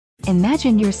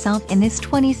Imagine yourself in this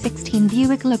 2016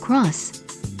 Buick LaCrosse.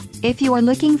 If you are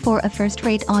looking for a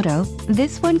first-rate auto,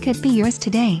 this one could be yours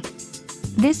today.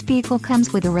 This vehicle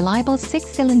comes with a reliable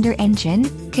 6-cylinder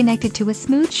engine, connected to a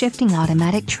smooth-shifting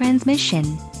automatic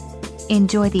transmission.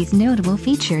 Enjoy these notable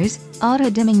features: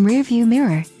 auto-dimming rear-view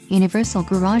mirror, universal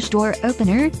garage door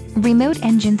opener, remote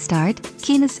engine start,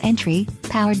 keyless entry,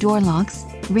 power door locks,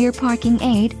 rear parking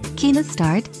aid, keyless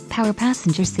start, power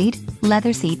passenger seat,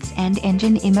 leather seats and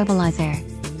engine immobilizer.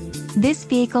 This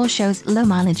vehicle shows low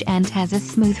mileage and has a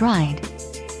smooth ride.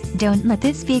 Don't let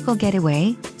this vehicle get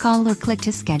away. Call or click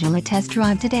to schedule a test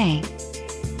drive today.